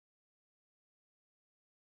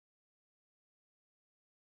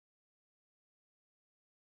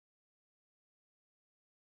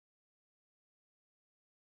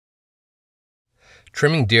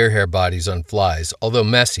Trimming deer hair bodies on flies, although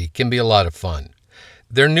messy, can be a lot of fun.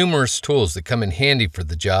 There are numerous tools that come in handy for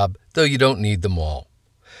the job, though you don't need them all.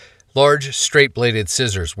 Large, straight-bladed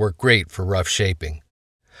scissors work great for rough shaping,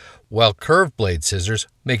 while curved blade scissors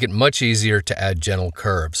make it much easier to add gentle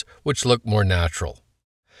curves, which look more natural.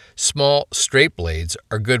 Small, straight blades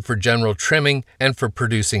are good for general trimming and for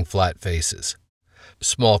producing flat faces.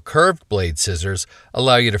 Small curved blade scissors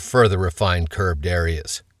allow you to further refine curved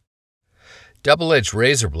areas. Double-edged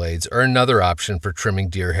razor blades are another option for trimming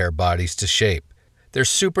deer hair bodies to shape. They're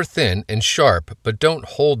super thin and sharp, but don't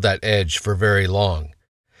hold that edge for very long.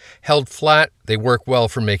 Held flat, they work well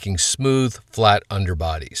for making smooth, flat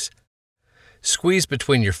underbodies. Squeezed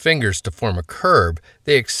between your fingers to form a curve,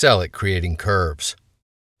 they excel at creating curves.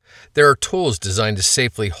 There are tools designed to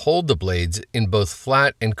safely hold the blades in both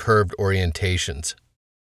flat and curved orientations.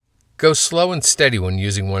 Go slow and steady when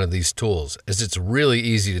using one of these tools, as it's really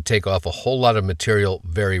easy to take off a whole lot of material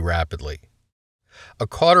very rapidly. A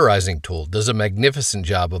cauterizing tool does a magnificent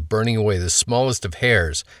job of burning away the smallest of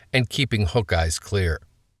hairs and keeping hook eyes clear.